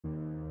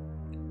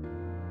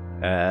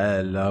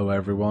Hello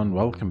everyone,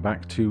 welcome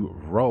back to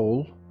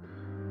Roll.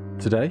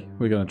 Today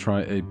we're going to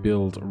try a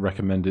build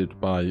recommended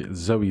by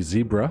Zoe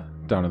Zebra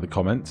down in the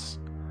comments.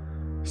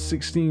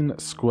 16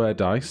 square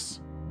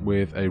dice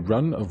with a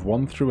run of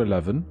 1 through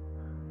 11,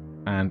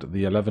 and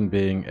the 11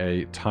 being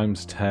a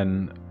times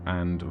 10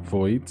 and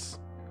voids,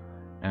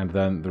 and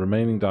then the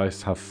remaining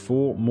dice have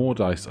 4 more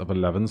dice of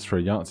 11s for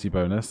a Yahtzee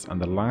bonus,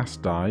 and the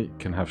last die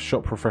can have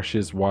shop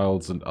refreshes,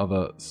 wilds and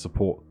other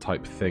support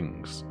type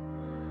things.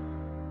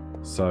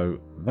 So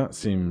that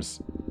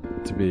seems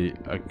to be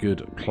a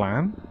good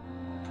plan.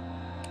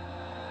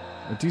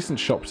 A decent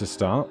shop to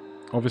start.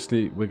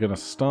 Obviously we're going to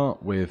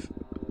start with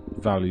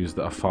values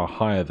that are far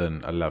higher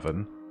than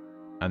 11,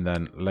 and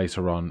then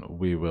later on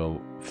we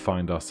will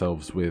find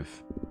ourselves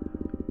with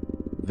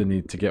the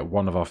need to get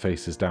one of our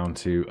faces down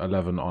to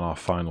 11 on our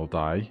final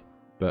die,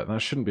 but that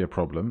shouldn't be a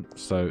problem.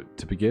 So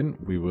to begin,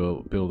 we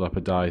will build up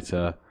a die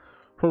to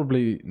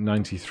probably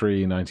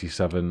 93,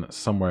 97,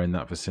 somewhere in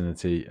that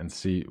vicinity, and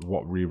see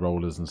what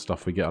re-rollers and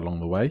stuff we get along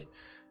the way.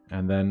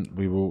 And then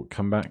we will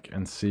come back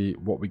and see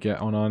what we get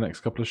on our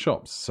next couple of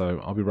shops.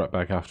 So I'll be right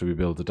back after we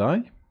build a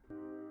die.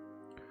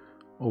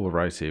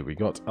 Alrighty, we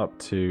got up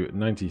to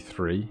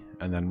 93,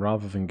 and then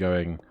rather than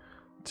going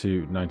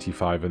to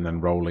 95 and then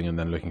rolling and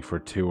then looking for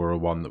a 2 or a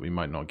 1 that we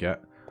might not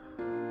get,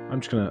 I'm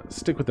just going to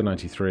stick with the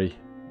 93,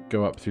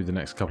 go up through the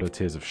next couple of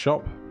tiers of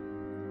shop.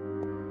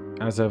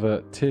 As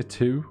ever, tier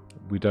 2,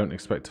 we don't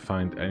expect to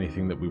find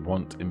anything that we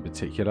want in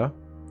particular.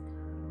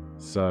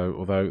 So,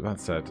 although that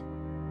said,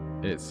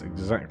 it's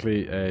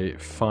exactly a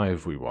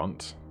 5 we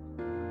want.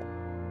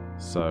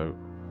 So,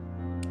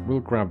 we'll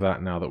grab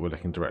that now that we're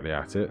looking directly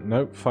at it.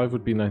 Nope, 5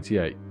 would be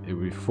 98. It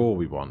would be 4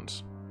 we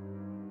want.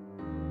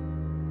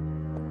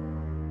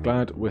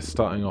 Glad we're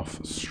starting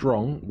off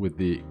strong with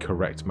the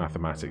correct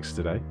mathematics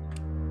today.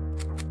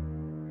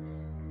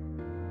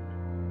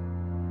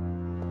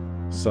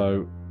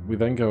 So, we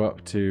then go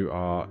up to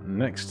our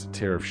next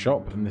tier of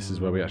shop, and this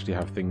is where we actually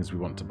have things we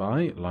want to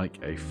buy, like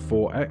a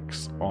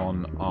 4x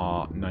on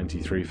our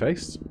 93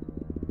 face.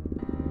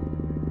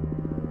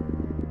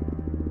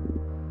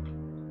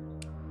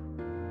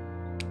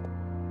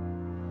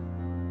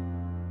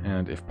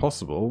 And if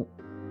possible,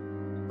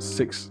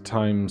 6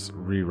 times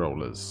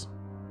re-rollers.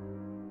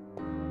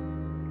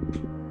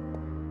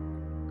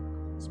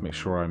 Let's make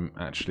sure I'm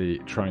actually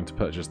trying to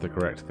purchase the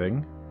correct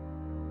thing.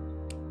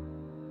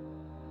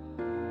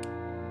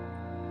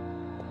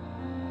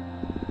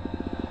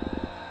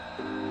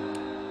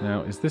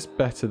 Now, is this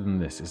better than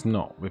this? It's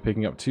not. We're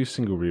picking up 2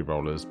 single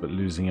re-rollers, but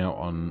losing out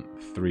on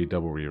 3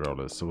 double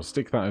re-rollers. So we'll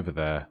stick that over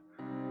there,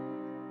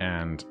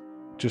 and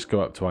just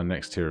go up to our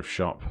next tier of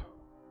shop.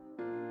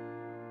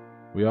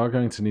 We are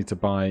going to need to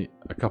buy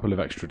a couple of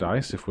extra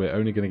dice. If we're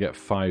only going to get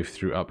 5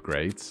 through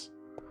upgrades,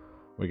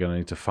 we're going to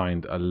need to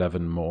find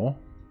 11 more.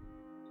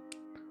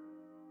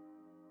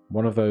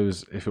 One of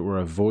those, if it were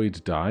a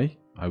void die,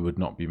 I would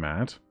not be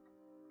mad.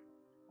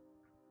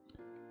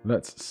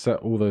 Let's set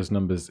all those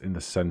numbers in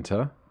the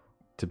center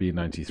to be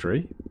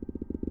 93.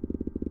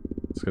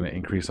 It's going to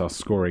increase our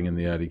scoring in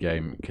the early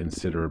game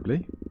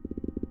considerably.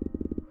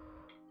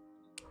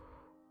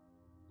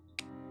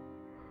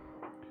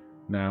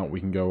 Now we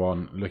can go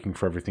on looking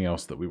for everything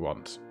else that we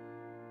want.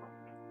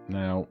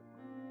 Now,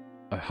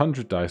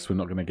 100 dice we're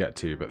not going to get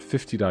to, but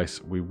 50 dice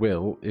we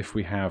will if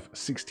we have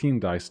 16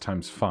 dice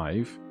times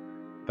 5.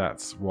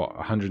 That's what,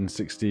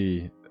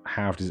 160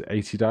 halved is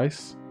 80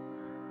 dice.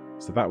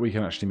 So that we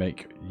can actually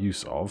make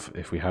use of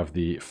if we have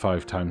the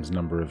 5 times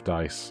number of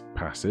dice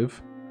passive.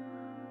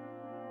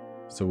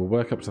 So we'll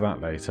work up to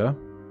that later.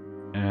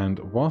 And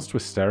whilst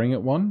we're staring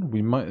at one,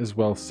 we might as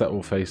well set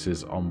all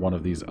faces on one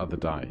of these other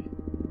die,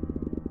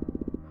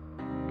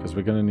 because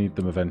we're going to need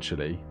them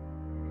eventually.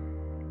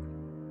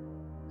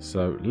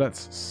 So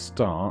let's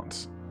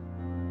start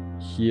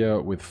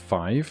here with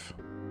 5.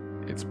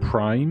 It's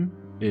prime,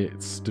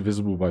 it's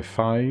divisible by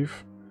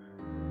 5.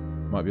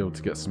 Might be able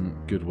to get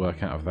some good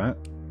work out of that.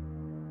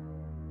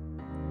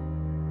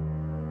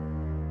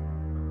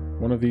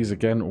 One of these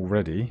again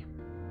already.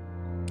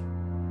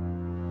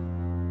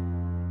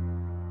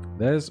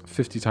 There's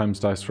 50 times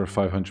dice for a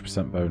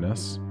 500%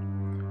 bonus.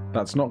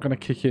 That's not going to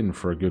kick in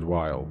for a good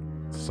while,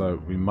 so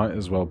we might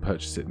as well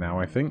purchase it now,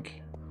 I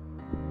think.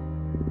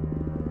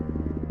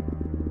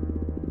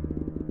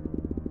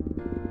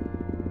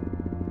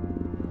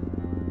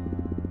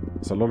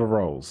 It's a lot of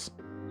rolls.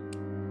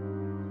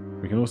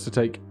 We can also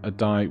take a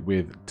die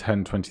with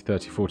 10, 20,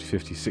 30, 40,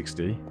 50,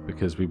 60,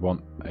 because we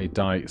want a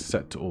die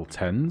set to all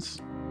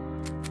 10s.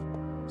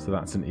 So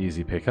that's an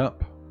easy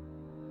pickup.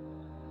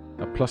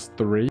 A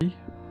 +3.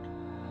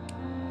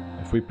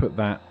 If we put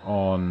that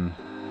on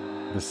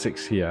the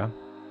 6 here,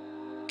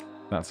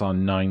 that's our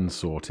 9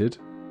 sorted.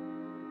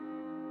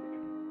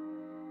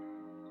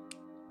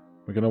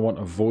 We're going to want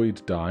a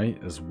void die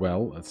as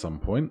well at some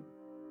point.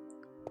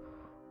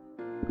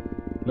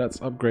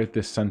 Let's upgrade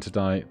this center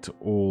die to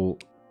all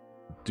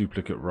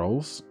duplicate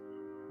rolls.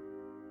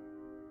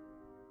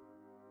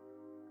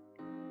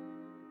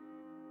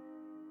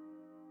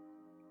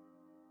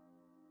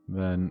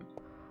 Then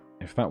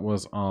if that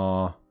was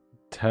our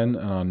 10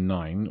 and our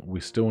 9, we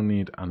still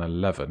need an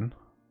 11.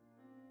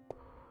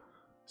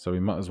 So we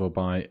might as well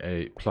buy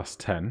a plus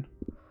 10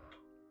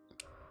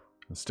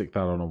 and stick that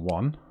on a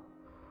 1.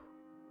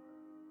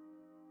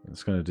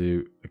 It's going to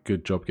do a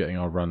good job getting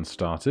our run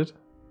started.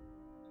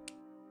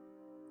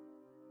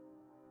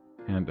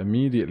 And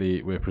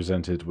immediately we're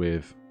presented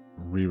with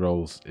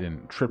rerolls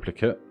in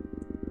triplicate.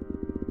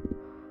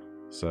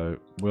 So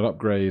we'll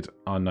upgrade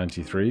our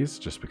 93s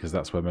just because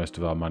that's where most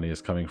of our money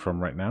is coming from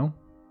right now.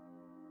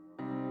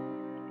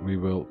 We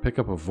will pick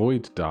up a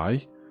void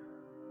die.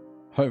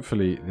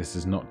 Hopefully this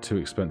is not too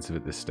expensive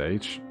at this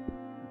stage.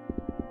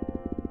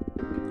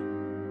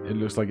 It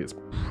looks like it's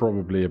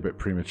probably a bit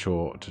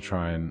premature to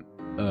try and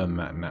earn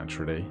that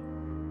naturally.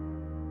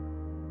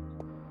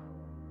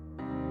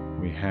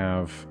 We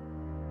have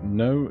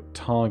no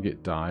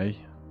target die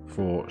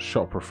for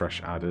shop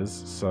refresh adders,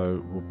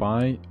 so we'll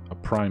buy a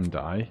prime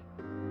die,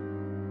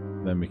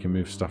 then we can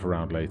move stuff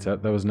around later.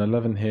 There was an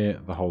 11 here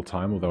the whole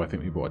time, although I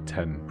think we bought a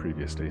 10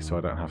 previously, so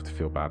I don't have to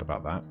feel bad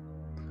about that.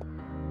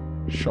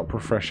 Shop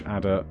refresh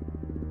adder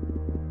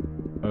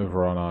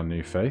over on our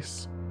new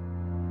face.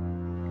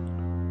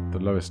 The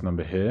lowest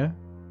number here,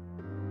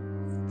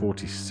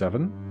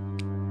 47.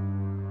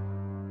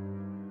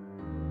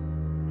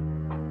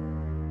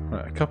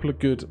 Right, a couple of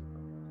good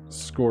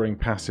scoring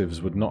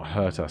passives would not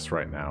hurt us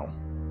right now.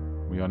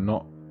 We are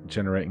not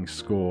generating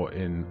score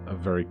in a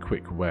very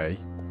quick way.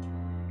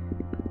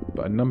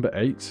 But a number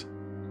 8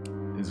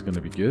 is going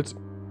to be good.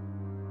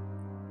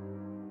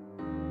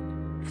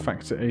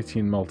 Factor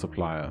 18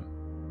 multiplier.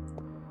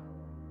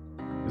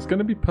 It's going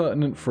to be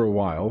pertinent for a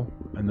while,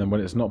 and then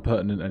when it's not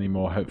pertinent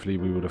anymore, hopefully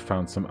we would have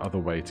found some other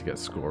way to get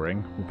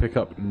scoring. We'll pick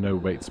up no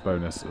weights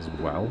bonus as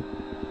well.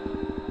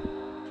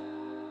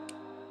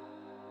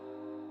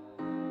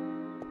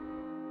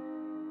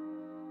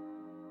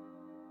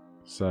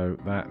 So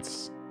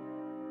that's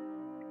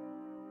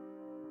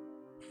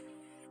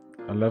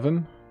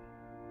 11,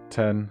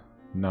 10,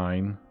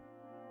 9,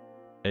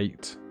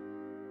 8.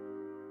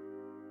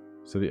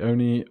 So the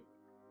only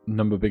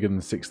number bigger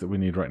than 6 that we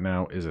need right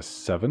now is a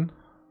 7.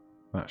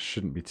 That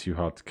shouldn't be too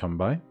hard to come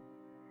by.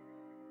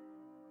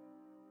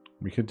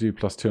 We could do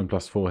 +2 and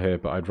 +4 here,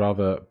 but I'd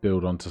rather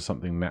build onto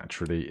something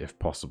naturally if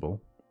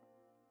possible.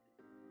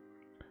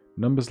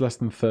 Numbers less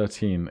than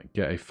 13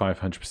 get a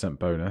 500%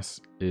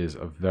 bonus is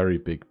a very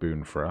big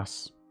boon for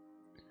us.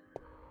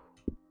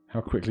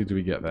 How quickly do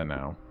we get there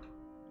now?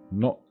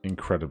 Not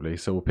incredibly,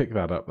 so we'll pick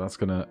that up. That's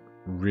going to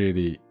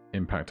really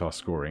impact our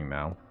scoring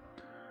now.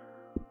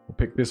 We'll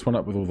pick this one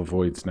up with all the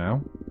voids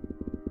now,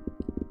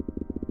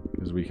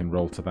 because we can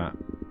roll to that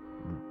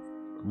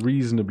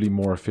reasonably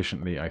more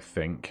efficiently, I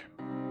think.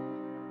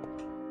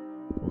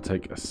 We'll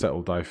take a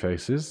settle die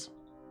faces.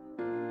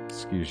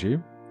 Excuse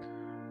you.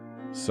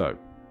 So,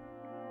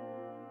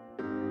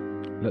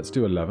 let's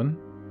do 11.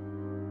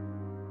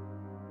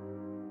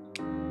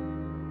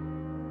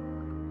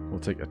 We'll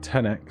take a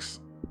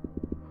 10x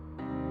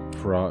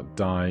for our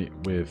die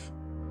with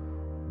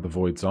the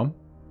voids on.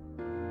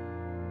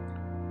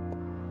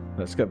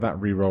 Let's get that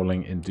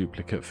re-rolling in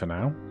duplicate for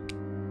now.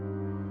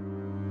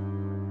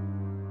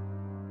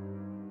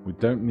 We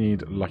don't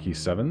need lucky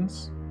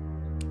 7s.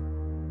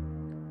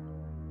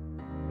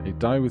 A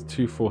die with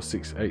 2, 4,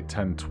 6, 8,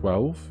 10,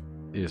 12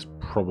 is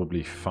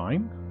probably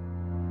fine.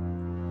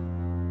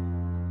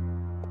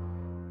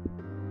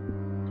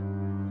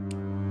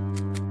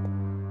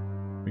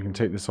 We can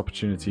take this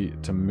opportunity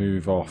to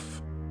move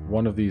off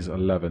one of these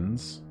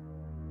 11s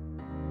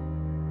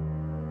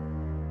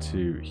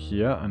to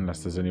here,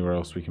 unless there's anywhere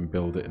else we can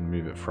build it and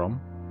move it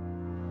from.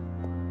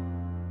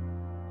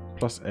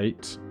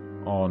 +8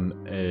 on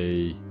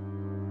a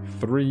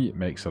 3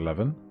 makes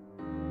 11.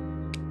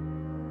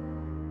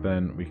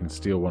 Then we can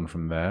steal one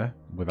from there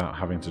without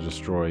having to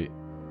destroy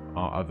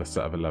our other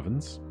set of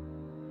 11s.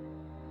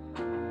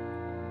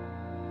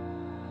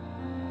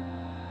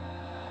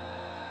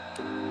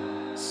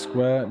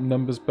 Square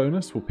numbers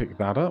bonus, we'll pick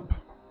that up.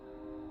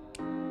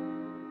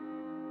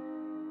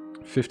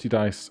 50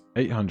 dice,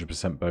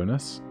 800%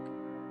 bonus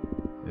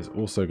is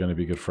also going to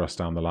be good for us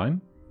down the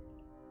line.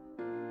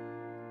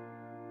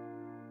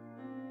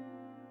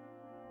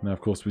 Now, of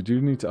course, we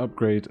do need to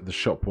upgrade the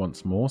shop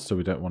once more, so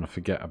we don't want to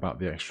forget about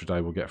the extra die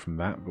we'll get from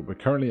that. But we're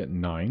currently at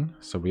 9,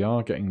 so we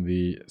are getting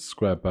the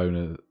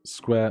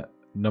square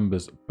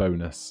numbers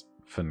bonus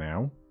for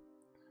now.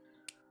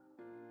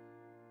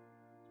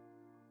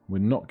 We're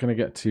not going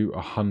to get to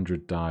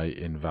 100 die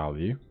in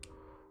value.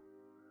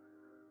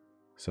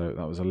 So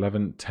that was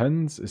 11.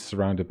 10s is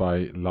surrounded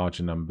by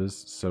larger numbers,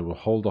 so we'll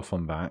hold off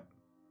on that.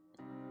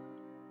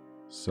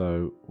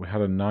 So we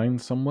had a 9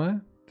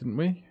 somewhere, didn't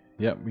we?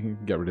 Yep, we can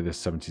get rid of this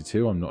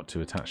 72. I'm not too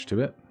attached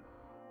to it.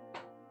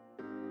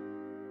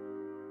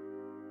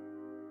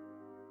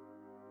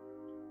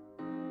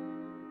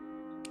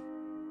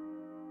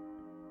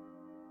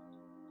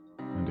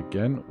 And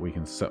again, we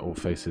can set all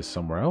faces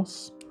somewhere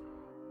else.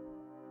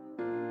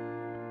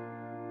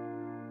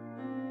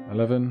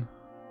 11,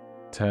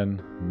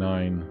 10,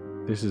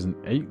 9. This is an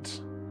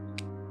 8.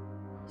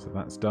 So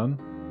that's done.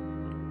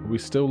 Are we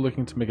still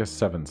looking to make a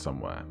 7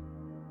 somewhere?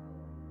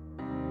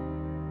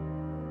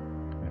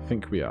 I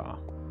think we are.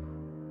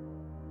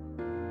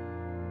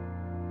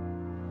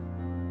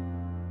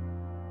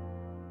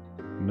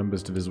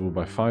 Numbers divisible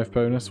by 5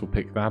 bonus, we'll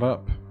pick that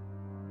up.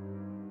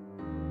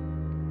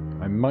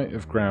 I might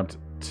have grabbed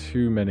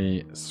too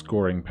many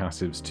scoring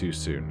passives too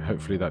soon.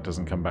 Hopefully that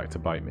doesn't come back to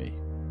bite me.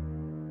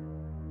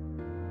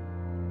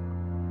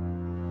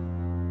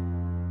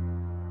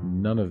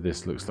 None of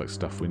this looks like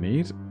stuff we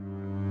need.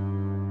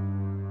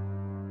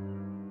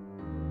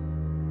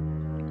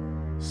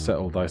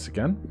 Settle dice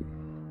again.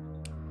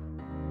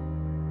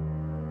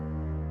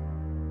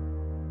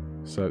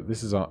 So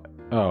this is our...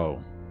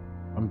 Oh,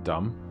 I'm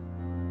dumb.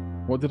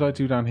 What did I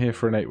do down here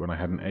for an 8 when I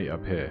had an 8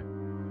 up here?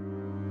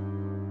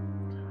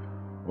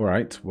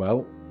 Alright,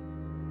 well,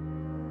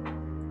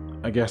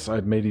 I guess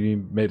I'd maybe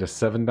made a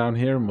 7 down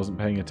here and wasn't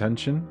paying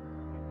attention.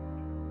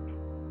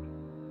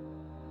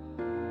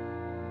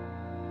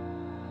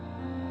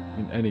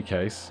 In any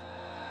case,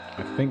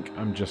 I think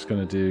I'm just going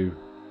to do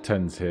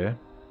 10s here.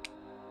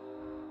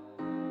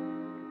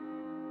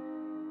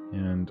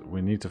 And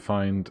we need to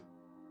find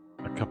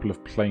a couple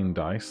of plain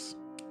dice.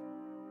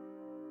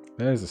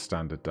 There's a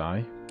standard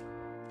die.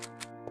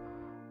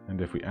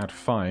 And if we add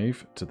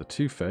 5 to the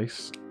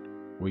 2-face,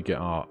 we get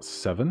our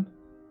 7.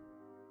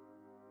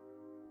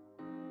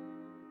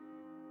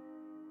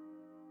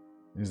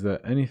 Is there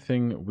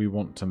anything we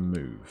want to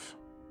move?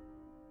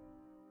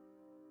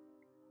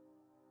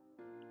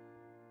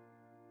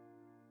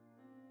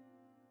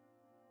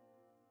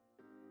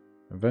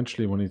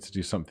 Eventually we'll need to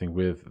do something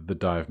with the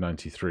die of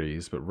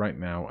 93s, but right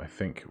now I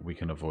think we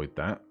can avoid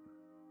that.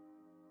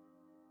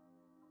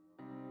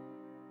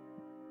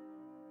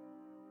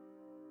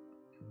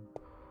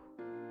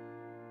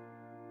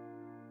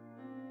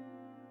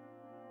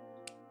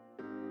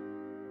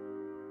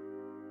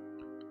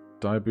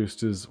 Die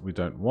boosters we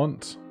don't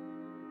want.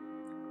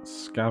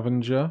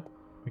 Scavenger,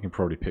 we can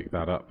probably pick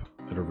that up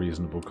at a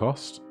reasonable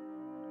cost.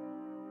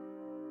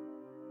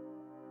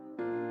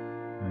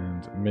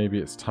 And maybe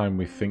it's time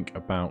we think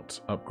about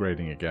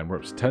upgrading again. We're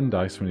up to 10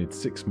 dice, we need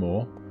 6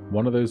 more.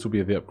 One of those will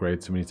be the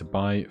upgrade, so we need to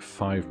buy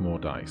 5 more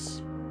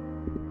dice.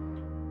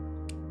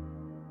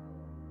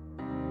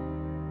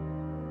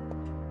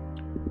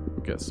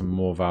 We'll get some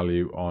more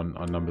value on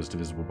our numbers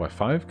divisible by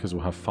 5, because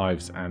we'll have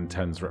 5s and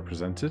 10s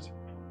represented.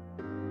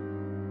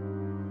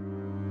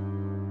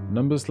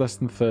 Numbers less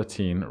than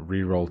 13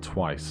 reroll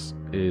twice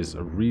is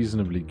a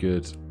reasonably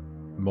good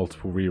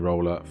multiple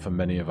reroller for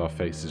many of our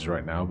faces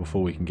right now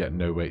before we can get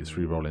no weights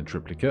reroll in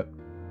triplicate.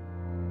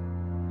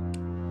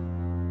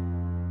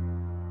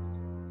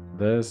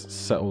 There's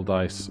settle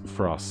dice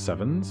for our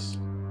 7s.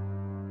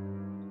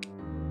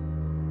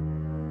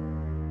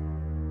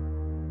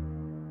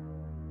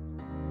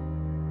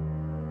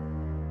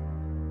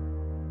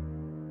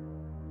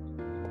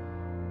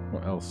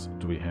 What else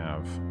do we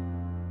have?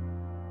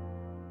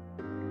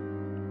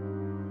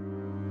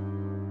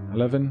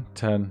 11,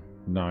 10,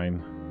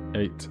 9,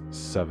 8,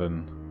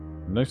 7,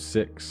 no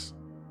 6.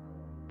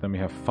 Then we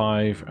have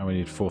 5 and we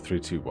need 4, 3,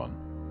 2, 1.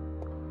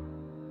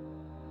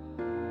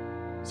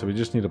 So we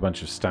just need a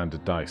bunch of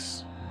standard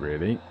dice,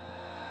 really.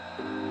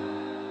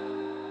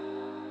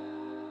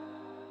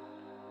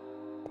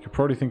 You could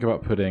probably think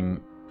about putting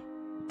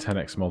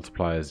 10x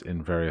multipliers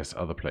in various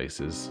other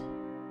places.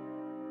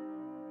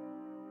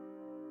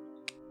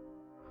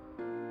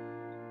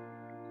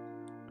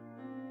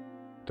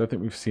 Don't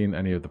think we've seen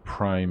any of the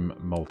prime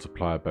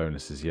multiplier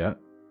bonuses yet.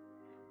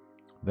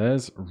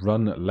 There's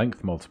run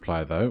length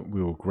multiplier though.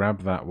 We will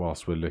grab that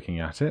whilst we're looking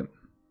at it.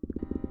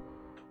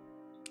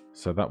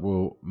 So that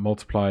will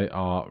multiply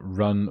our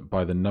run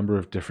by the number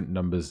of different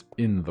numbers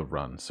in the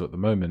run. So at the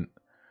moment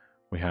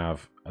we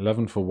have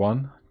 11 for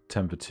 1,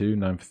 10 for 2,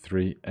 9 for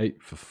 3,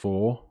 8 for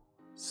 4,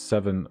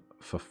 7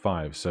 for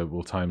 5. So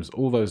we'll times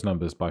all those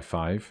numbers by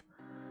 5.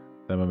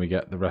 Then when we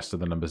get the rest of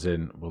the numbers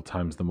in, we'll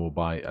times them all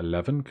by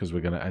 11 because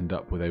we're going to end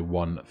up with a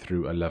 1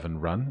 through 11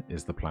 run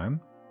is the plan.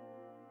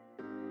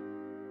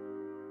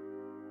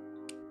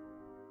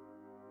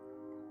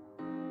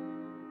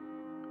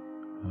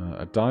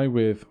 A die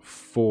with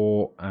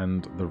 4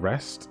 and the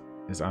rest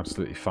is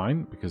absolutely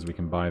fine because we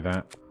can buy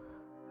that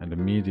and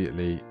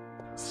immediately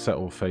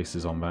settle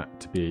faces on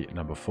that to be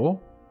number 4.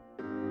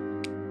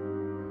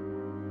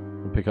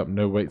 We'll pick up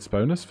no weights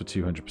bonus for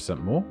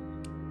 200% more.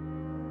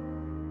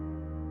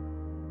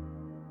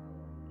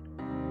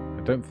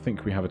 I don't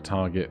think we have a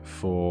target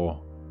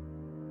for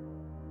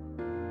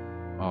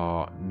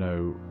our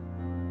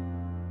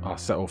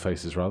settle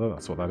faces, rather.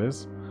 That's what that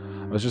is.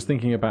 I was just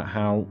thinking about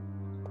how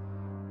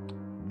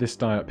this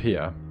die up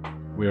here,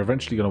 we're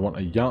eventually going to want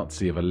a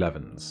Yahtzee of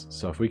 11s.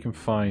 So if we can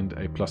find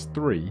a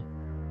 +3,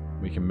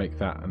 we can make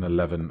that an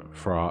 11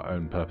 for our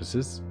own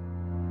purposes.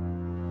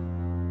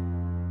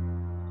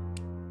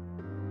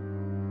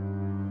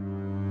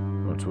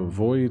 To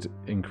avoid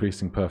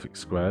increasing perfect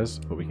squares,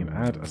 but we can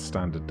add a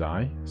standard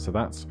die. So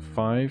that's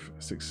 5,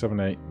 6, 7,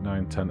 8,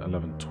 9, 10,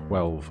 11,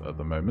 12 at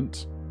the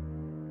moment.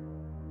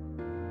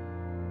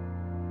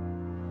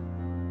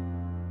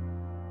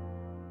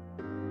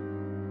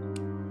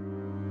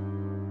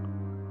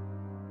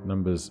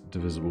 Numbers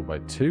divisible by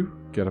 2.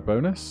 Get a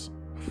bonus.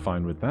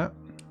 Fine with that.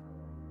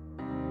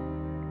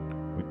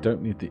 We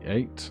don't need the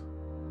 8.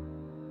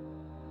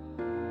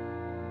 We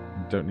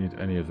don't need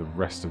any of the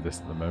rest of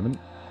this at the moment.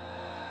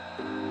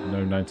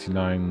 No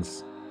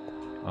 99s.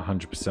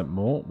 100%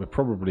 more. We're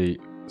probably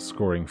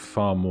scoring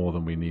far more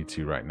than we need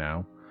to right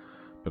now.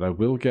 But I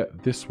will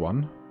get this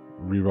one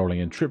re-rolling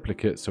in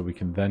triplicate so we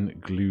can then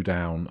glue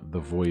down the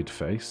void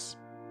face.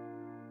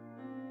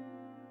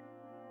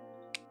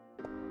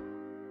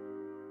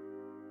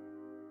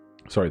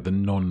 Sorry, the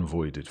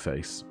non-voided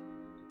face.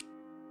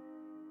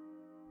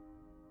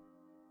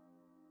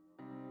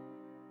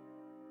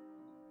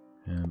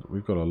 And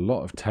we've got a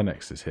lot of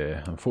 10x's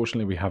here.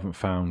 Unfortunately, we haven't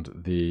found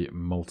the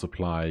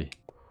multiply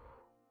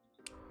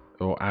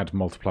or add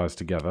multipliers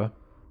together.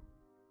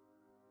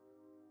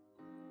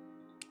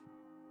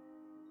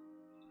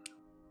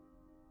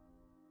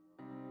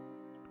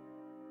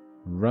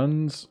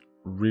 Runs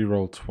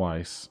reroll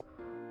twice.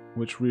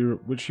 Which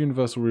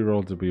universal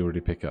reroll did we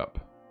already pick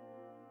up?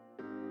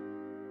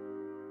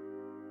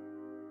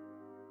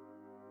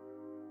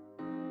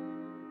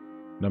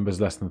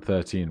 Numbers less than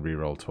 13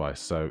 reroll twice,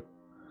 so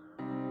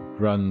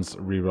runs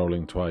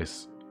rerolling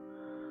twice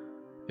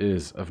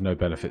is of no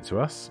benefit to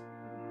us.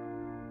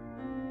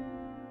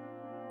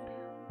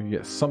 We can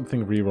get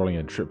something rerolling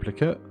in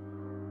triplicate.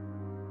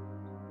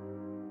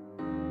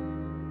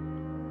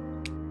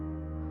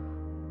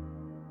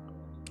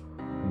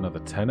 Another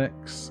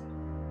 10x.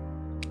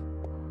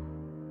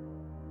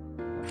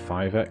 A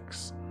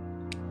 5x.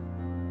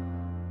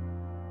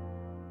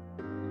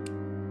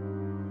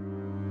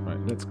 Right,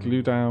 let's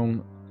glue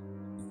down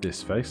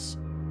this face.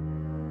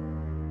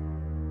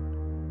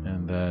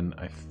 And then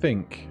I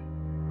think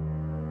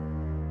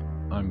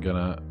I'm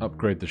gonna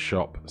upgrade the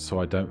shop so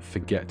I don't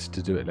forget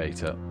to do it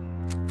later.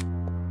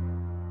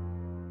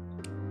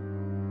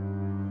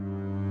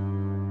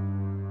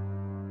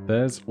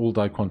 There's all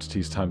die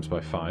quantities times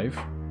by 5.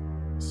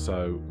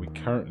 So we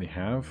currently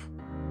have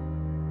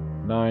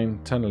 9,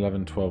 10,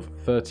 11, 12,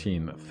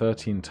 13.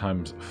 13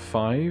 times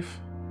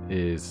 5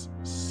 is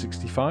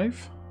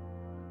 65.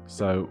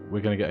 So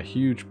we're going to get a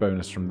huge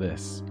bonus from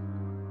this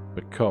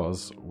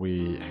because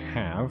we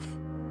have,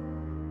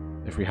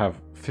 if we have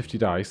 50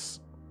 dice,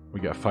 we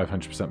get a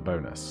 500%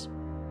 bonus.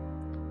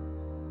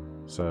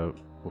 So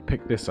we'll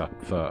pick this up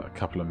for a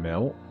couple of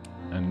mil,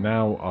 and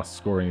now our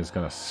scoring is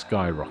going to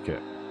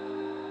skyrocket.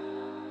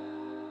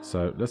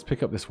 So let's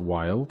pick up this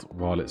wild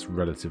while it's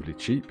relatively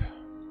cheap.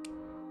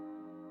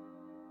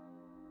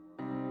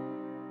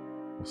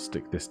 We'll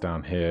stick this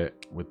down here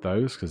with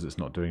those because it's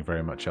not doing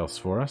very much else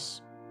for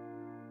us.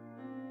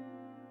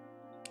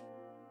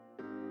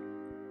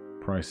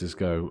 Prices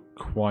go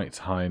quite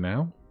high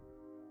now.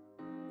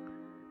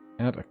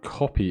 Add a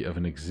copy of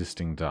an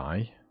existing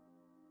die.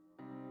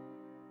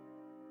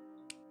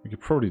 We could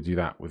probably do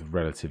that with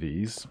relative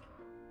ease.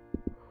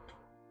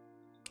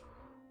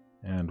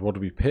 And what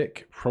do we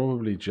pick?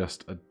 Probably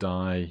just a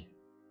die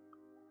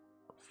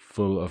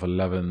full of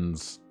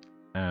 11s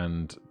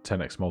and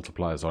 10x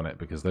multipliers on it,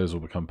 because those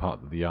will become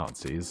part of the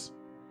Yahtzees.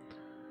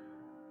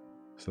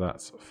 So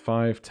that's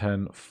 5,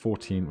 10,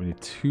 14. We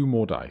need 2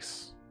 more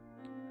dice.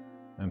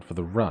 And for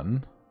the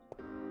run,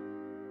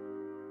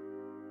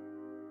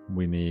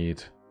 we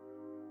need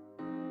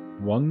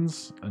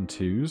 1s and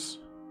 2s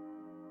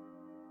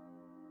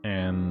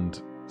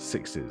and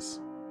 6s,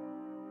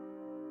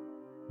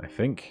 I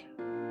think.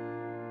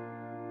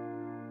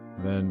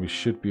 Then we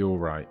should be all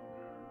right.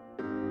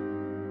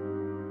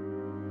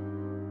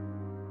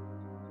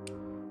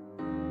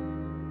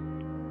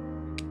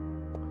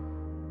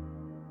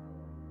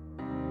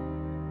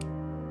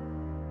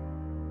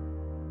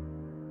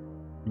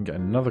 We can get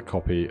another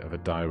copy of a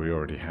die we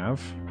already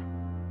have.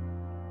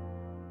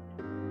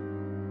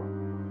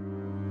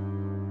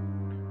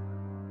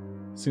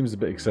 Seems a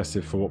bit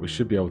excessive for what we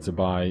should be able to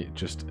buy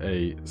just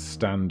a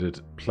standard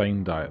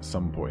plain die at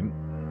some point.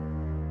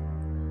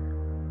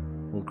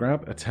 We'll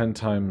grab a 10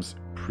 times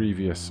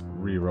previous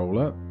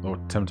reroller, or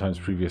 10 times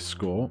previous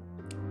score,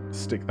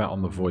 stick that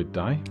on the void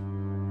die.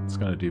 It's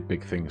going to do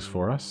big things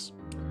for us.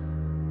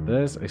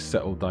 There's a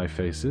settled die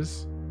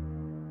faces.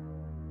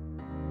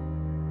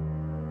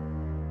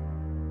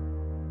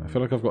 I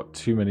feel like I've got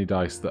too many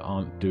dice that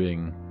aren't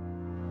doing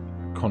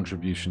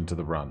contribution to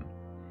the run.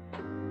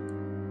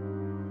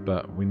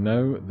 But we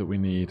know that we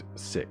need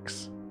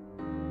 6.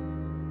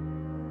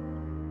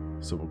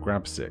 So we'll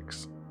grab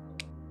 6.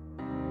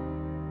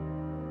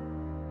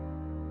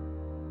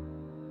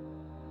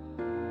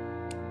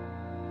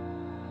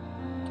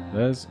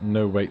 There's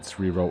no weights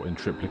reroll in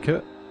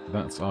triplicate.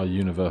 That's our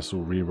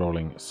universal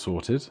rerolling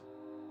sorted.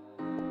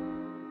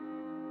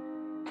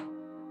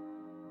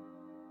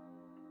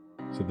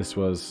 So this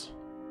was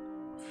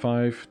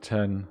 5,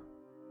 10,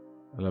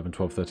 11,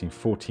 12, 13,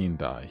 14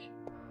 die.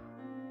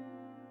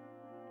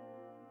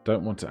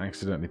 Don't want to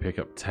accidentally pick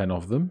up 10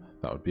 of them.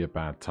 That would be a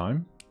bad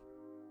time.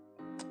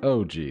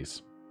 Oh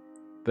geez.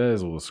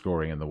 There's all the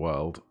scoring in the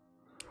world.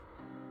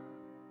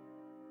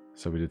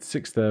 So we did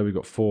 6 there, we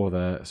got 4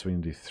 there, so we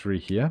can do 3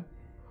 here.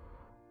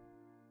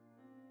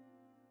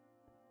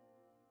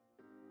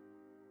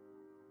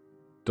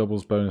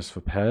 doubles bonus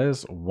for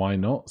pairs. Why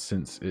not,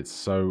 since it's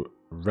so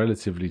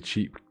relatively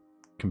cheap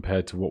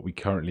compared to what we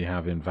currently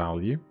have in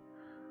value.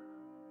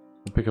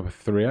 We'll pick up a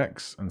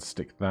 3x and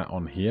stick that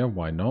on here.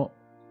 Why not?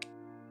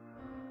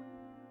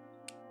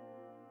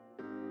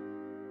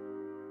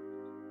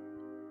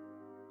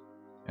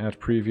 Add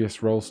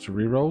previous rolls to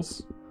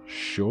rerolls.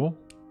 Sure.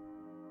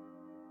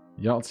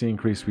 Yahtzee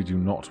increase we do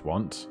not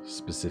want,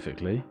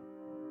 specifically.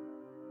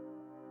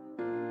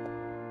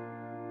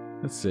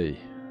 Let's see.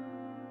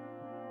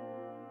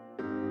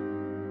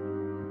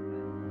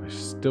 I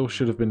still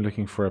should have been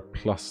looking for a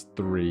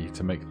 +3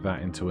 to make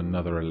that into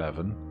another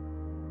 11.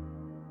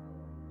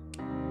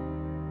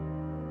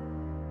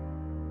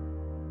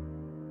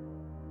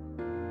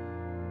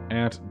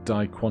 Add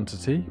die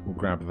quantity. We'll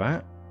grab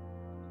that.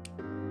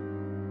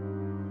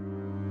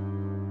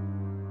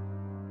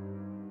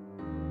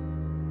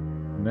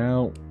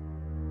 Now,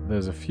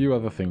 there's a few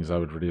other things I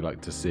would really like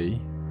to see,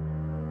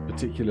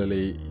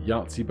 particularly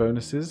Yahtzee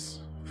bonuses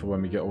for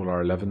when we get all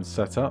our 11s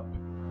set up.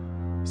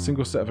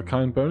 Single set of a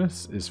kind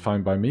bonus is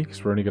fine by me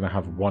because we're only going to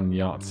have one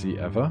Yahtzee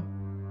ever.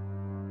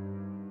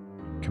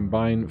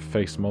 Combine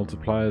face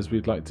multipliers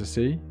we'd like to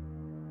see.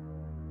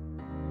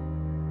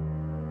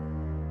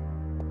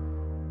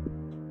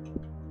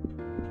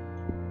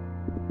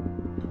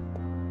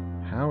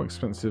 How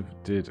expensive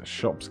did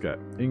shops get?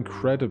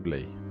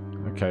 Incredibly.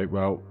 Okay,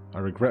 well, I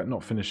regret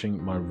not finishing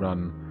my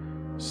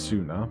run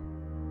sooner.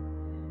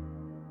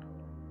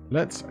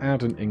 Let's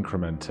add an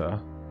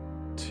incrementer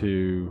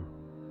to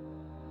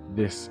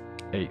this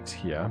 8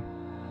 here.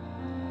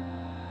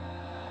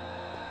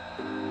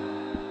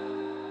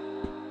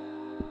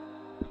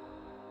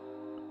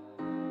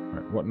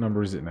 Right, what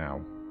number is it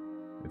now?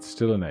 It's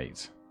still an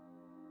 8.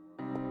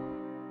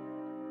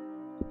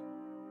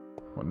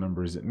 What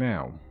number is it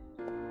now?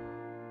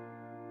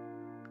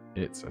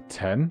 It's a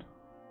 10.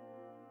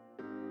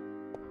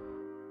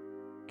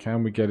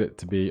 Can we get it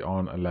to be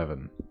on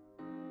 11?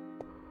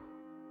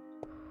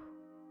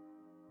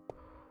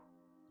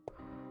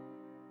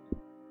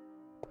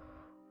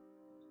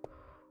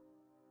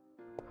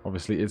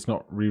 Obviously, it's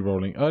not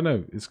re-rolling. Oh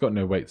no, it's got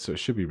no weight, so it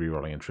should be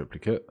re-rolling in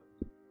triplicate.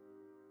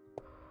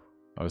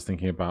 I was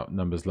thinking about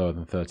numbers lower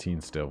than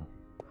 13 still.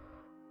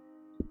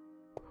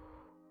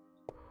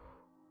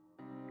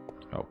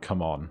 Oh,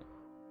 come on.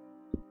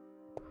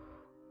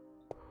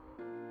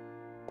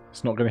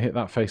 It's not going to hit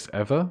that face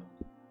ever?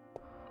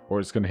 Or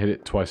it's going to hit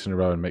it twice in a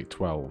row and make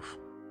 12.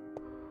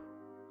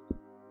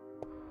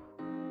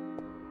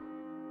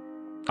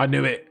 I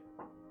knew it!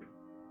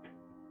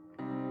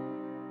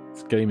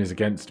 This game is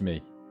against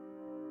me.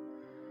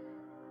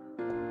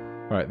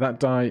 Alright, that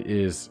die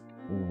is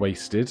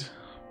wasted.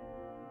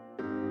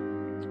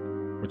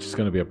 Which is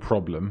going to be a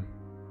problem.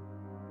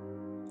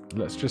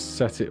 Let's just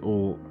set it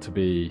all to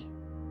be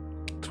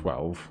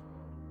 12.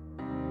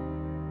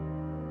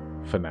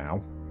 For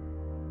now.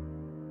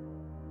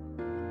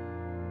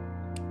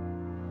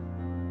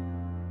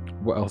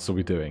 What else are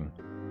we doing?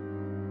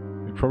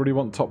 We probably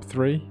want top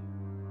 3.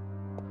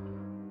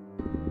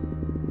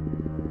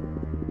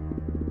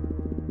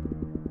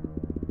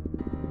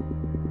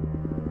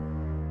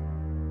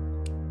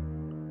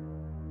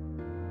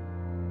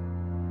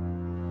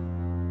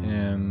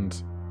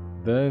 And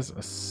there's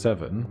a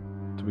 7.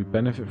 Do we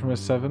benefit from a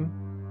 7?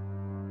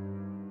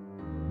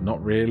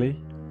 Not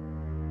really.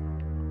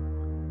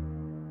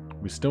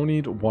 We still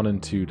need 1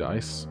 and 2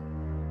 dice.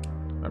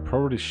 I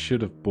probably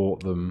should have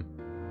bought them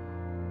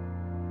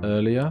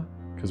earlier,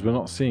 because we're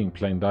not seeing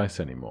plain dice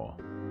anymore.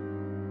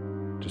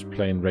 Just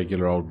plain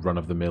regular old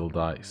run-of-the-mill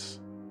dice.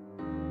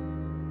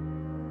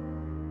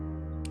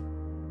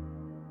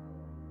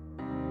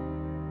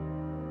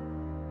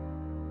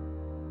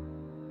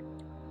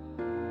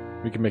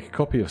 We can make a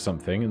copy of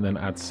something and then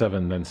add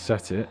 7, then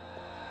set it.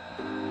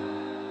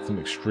 It's an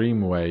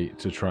extreme way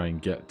to try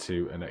and get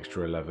to an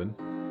extra 11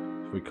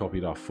 if we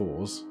copied our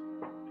 4s.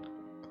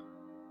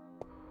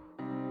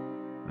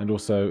 And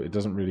also, it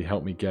doesn't really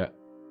help me get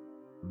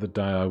the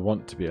die I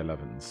want to be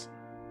 11s.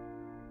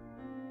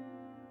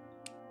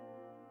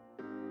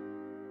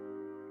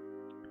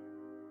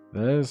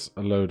 There's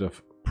a load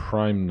of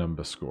prime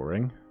number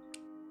scoring.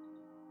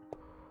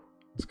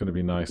 It's going to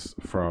be nice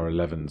for our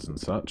 11s and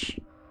such.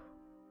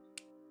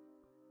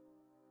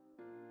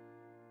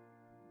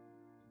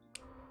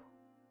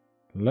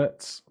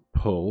 Let's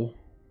pull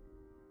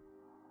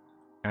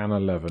an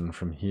 11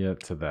 from here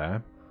to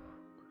there.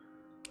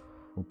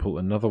 We'll pull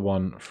another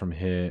one from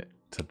here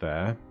to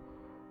there.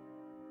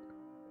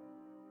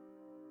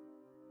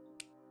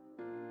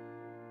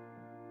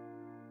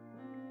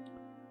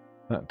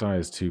 That die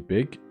is too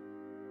big.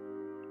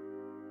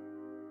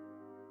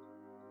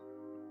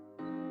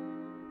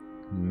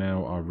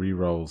 Now our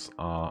rerolls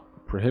are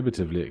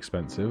prohibitively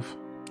expensive.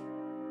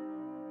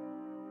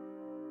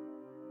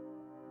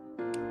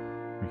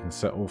 We can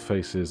set all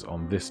faces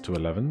on this to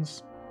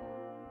 11s.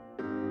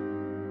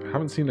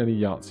 Haven't seen any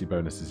Yahtzee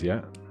bonuses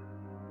yet.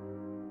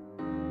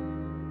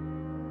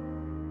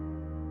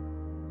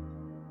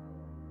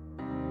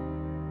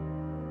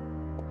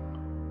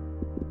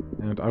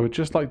 And I would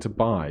just like to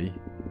buy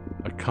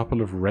a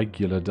couple of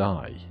regular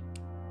die.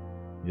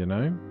 You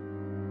know?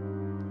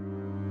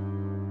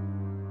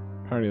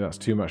 Apparently that's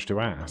too much to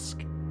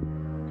ask.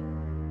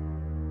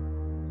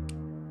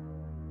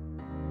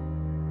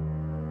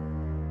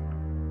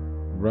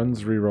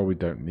 Runs reroll we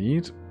don't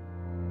need.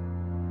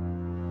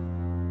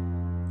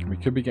 We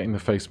could be getting the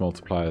face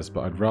multipliers,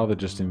 but I'd rather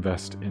just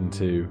invest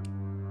into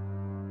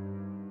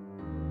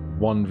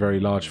one very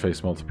large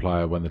face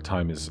multiplier when the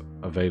time is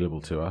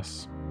available to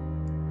us.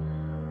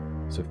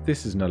 So if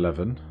this is an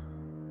 11,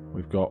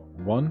 we've got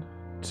 1,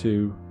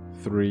 2,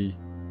 3,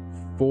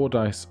 4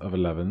 dice of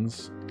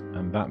 11s,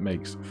 and that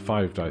makes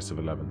 5 dice of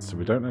 11s. So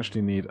we don't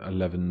actually need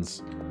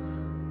 11s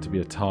to be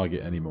a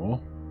target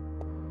anymore.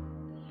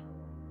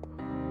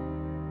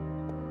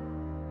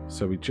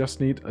 So we just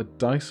need a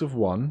dice of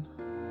 1,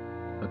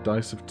 a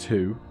dice of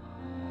 2,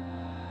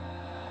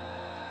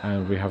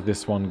 and we have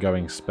this one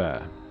going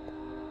spare.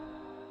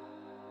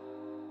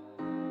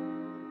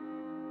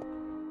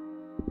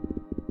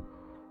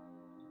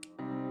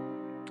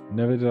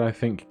 Never did I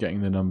think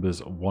getting the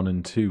numbers 1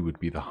 and 2 would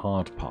be the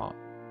hard part.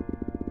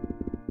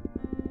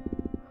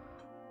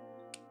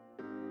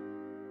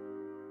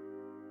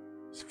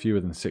 It's fewer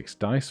than 6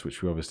 dice,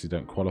 which we obviously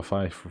don't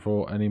qualify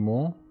for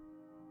anymore.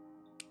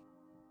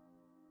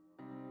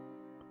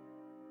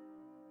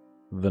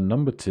 The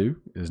number 2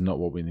 is not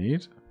what we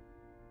need.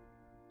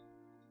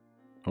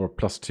 Or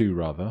 +2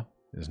 rather,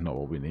 is not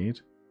what we need.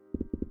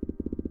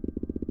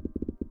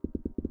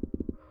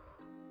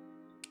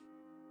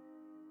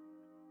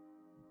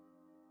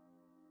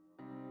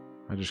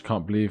 I just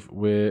can't believe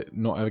we're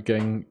not ever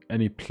getting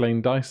any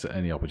plain dice at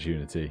any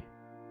opportunity.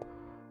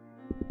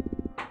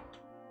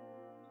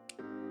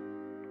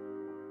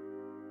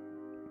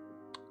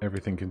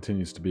 Everything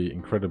continues to be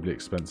incredibly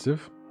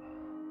expensive.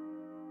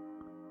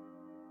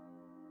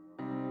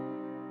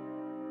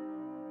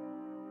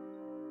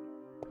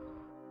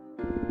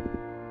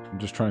 I'm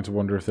just trying to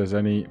wonder if there's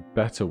any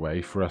better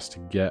way for us to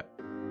get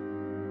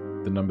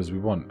the numbers we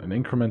want. An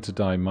incrementer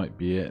die might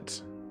be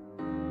it.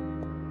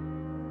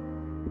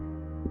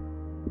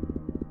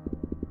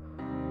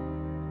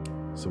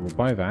 So we'll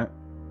buy that,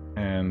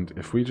 and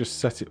if we just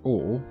set it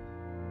all,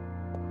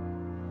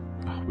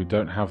 we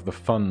don't have the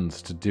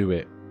funds to do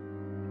it.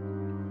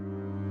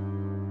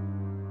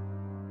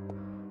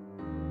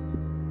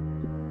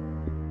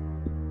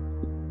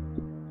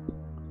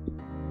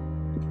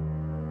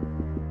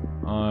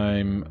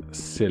 I'm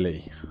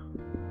silly.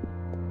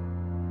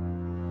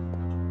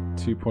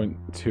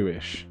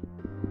 2.2-ish.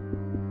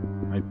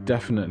 I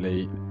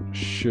definitely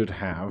should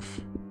have...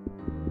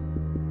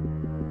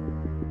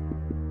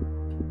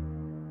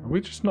 Are we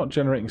just not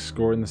generating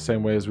score in the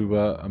same way as we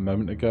were a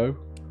moment ago?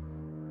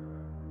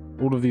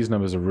 All of these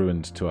numbers are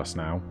ruined to us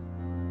now.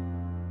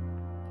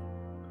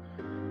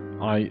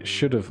 I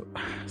should have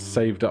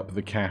saved up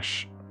the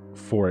cash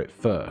for it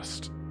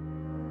first.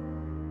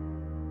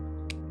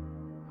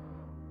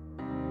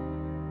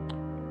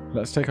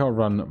 Let's take our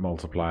run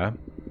multiplier.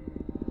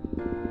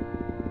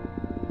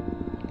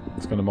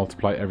 It's going to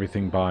multiply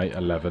everything by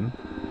 11.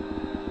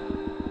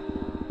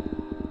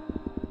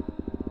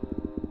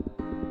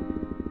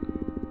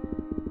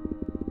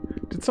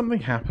 Did something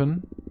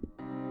happen?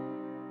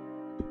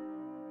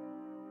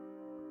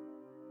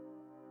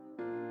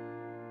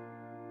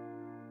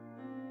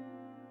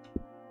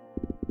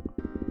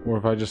 Or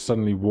have I just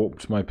suddenly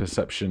warped my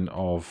perception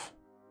of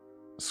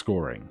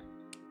scoring?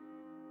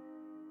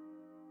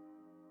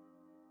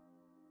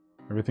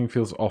 Everything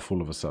feels off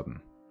all of a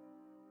sudden.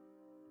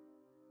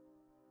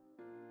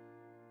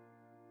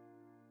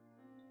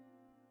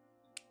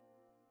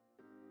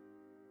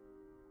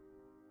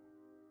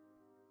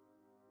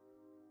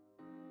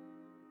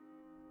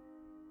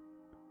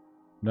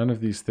 None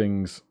of these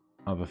things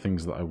are the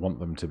things that I want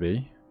them to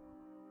be.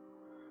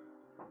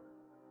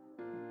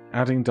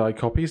 Adding die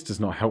copies does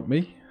not help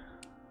me.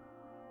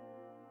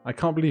 I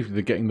can't believe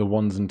that getting the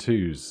 1s and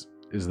 2s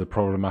is the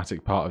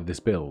problematic part of this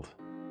build.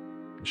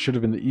 It should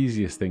have been the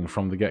easiest thing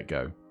from the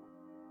get-go.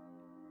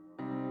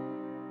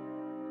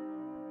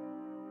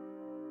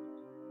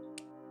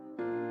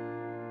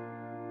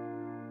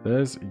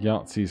 There's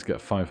Yahtzees get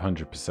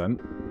 500%.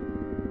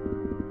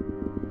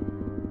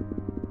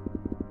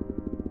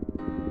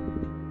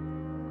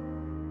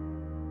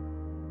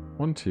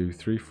 One, 2,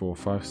 3, 4,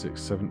 5,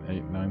 6, 7,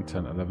 8, 9,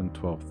 10, 11,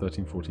 12,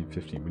 13, 14,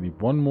 15. We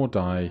need one more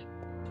die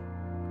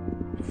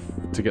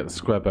to get the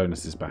square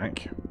bonuses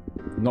back.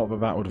 Not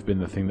that that would have been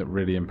the thing that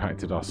really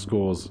impacted our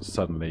scores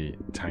suddenly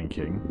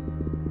tanking.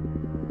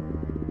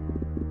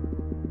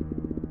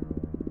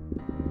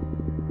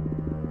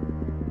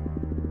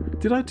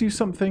 Did I do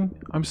something?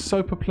 I'm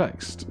so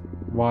perplexed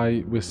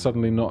why we're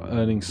suddenly not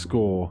earning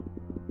score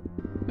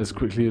as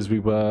quickly as we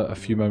were a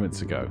few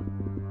moments ago.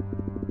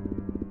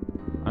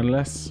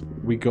 Unless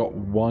we got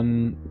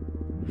one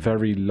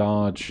very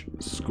large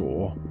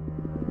score,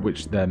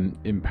 which then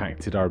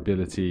impacted our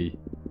ability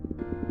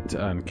to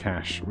earn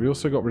cash. We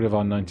also got rid of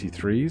our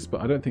 93s,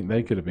 but I don't think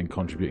they could have been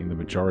contributing the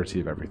majority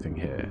of everything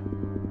here.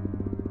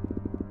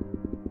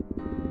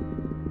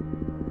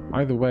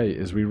 Either way,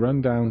 as we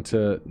run down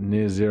to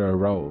near zero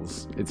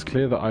rolls, it's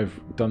clear that I've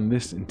done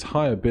this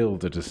entire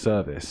build a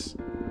disservice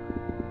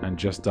and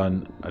just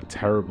done a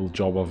terrible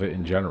job of it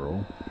in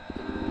general.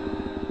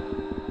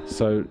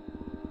 So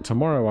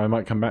tomorrow I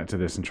might come back to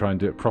this and try and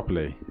do it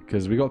properly,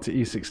 because we got to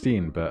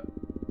E16, but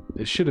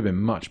it should have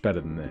been much better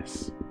than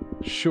this.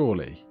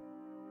 Surely.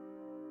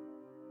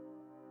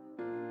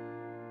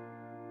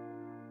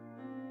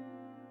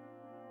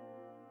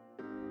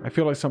 I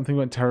feel like something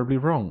went terribly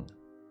wrong.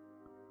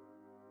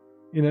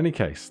 In any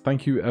case,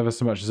 thank you ever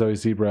so much, Zoe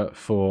Zebra,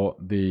 for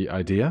the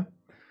idea.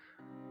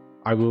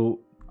 I will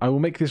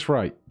make this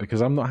right,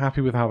 because I'm not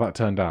happy with how that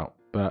turned out,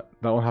 but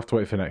that will have to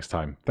wait for next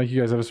time. Thank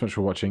you guys ever so much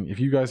for watching. If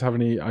you guys have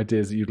any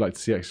ideas that you'd like to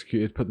see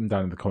executed, put them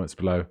down in the comments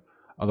below.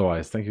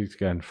 Otherwise, thank you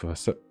again for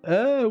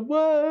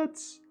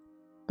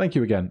Thank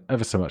you again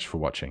ever so much for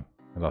watching,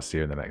 and I'll see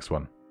you in the next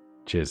one.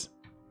 Cheers.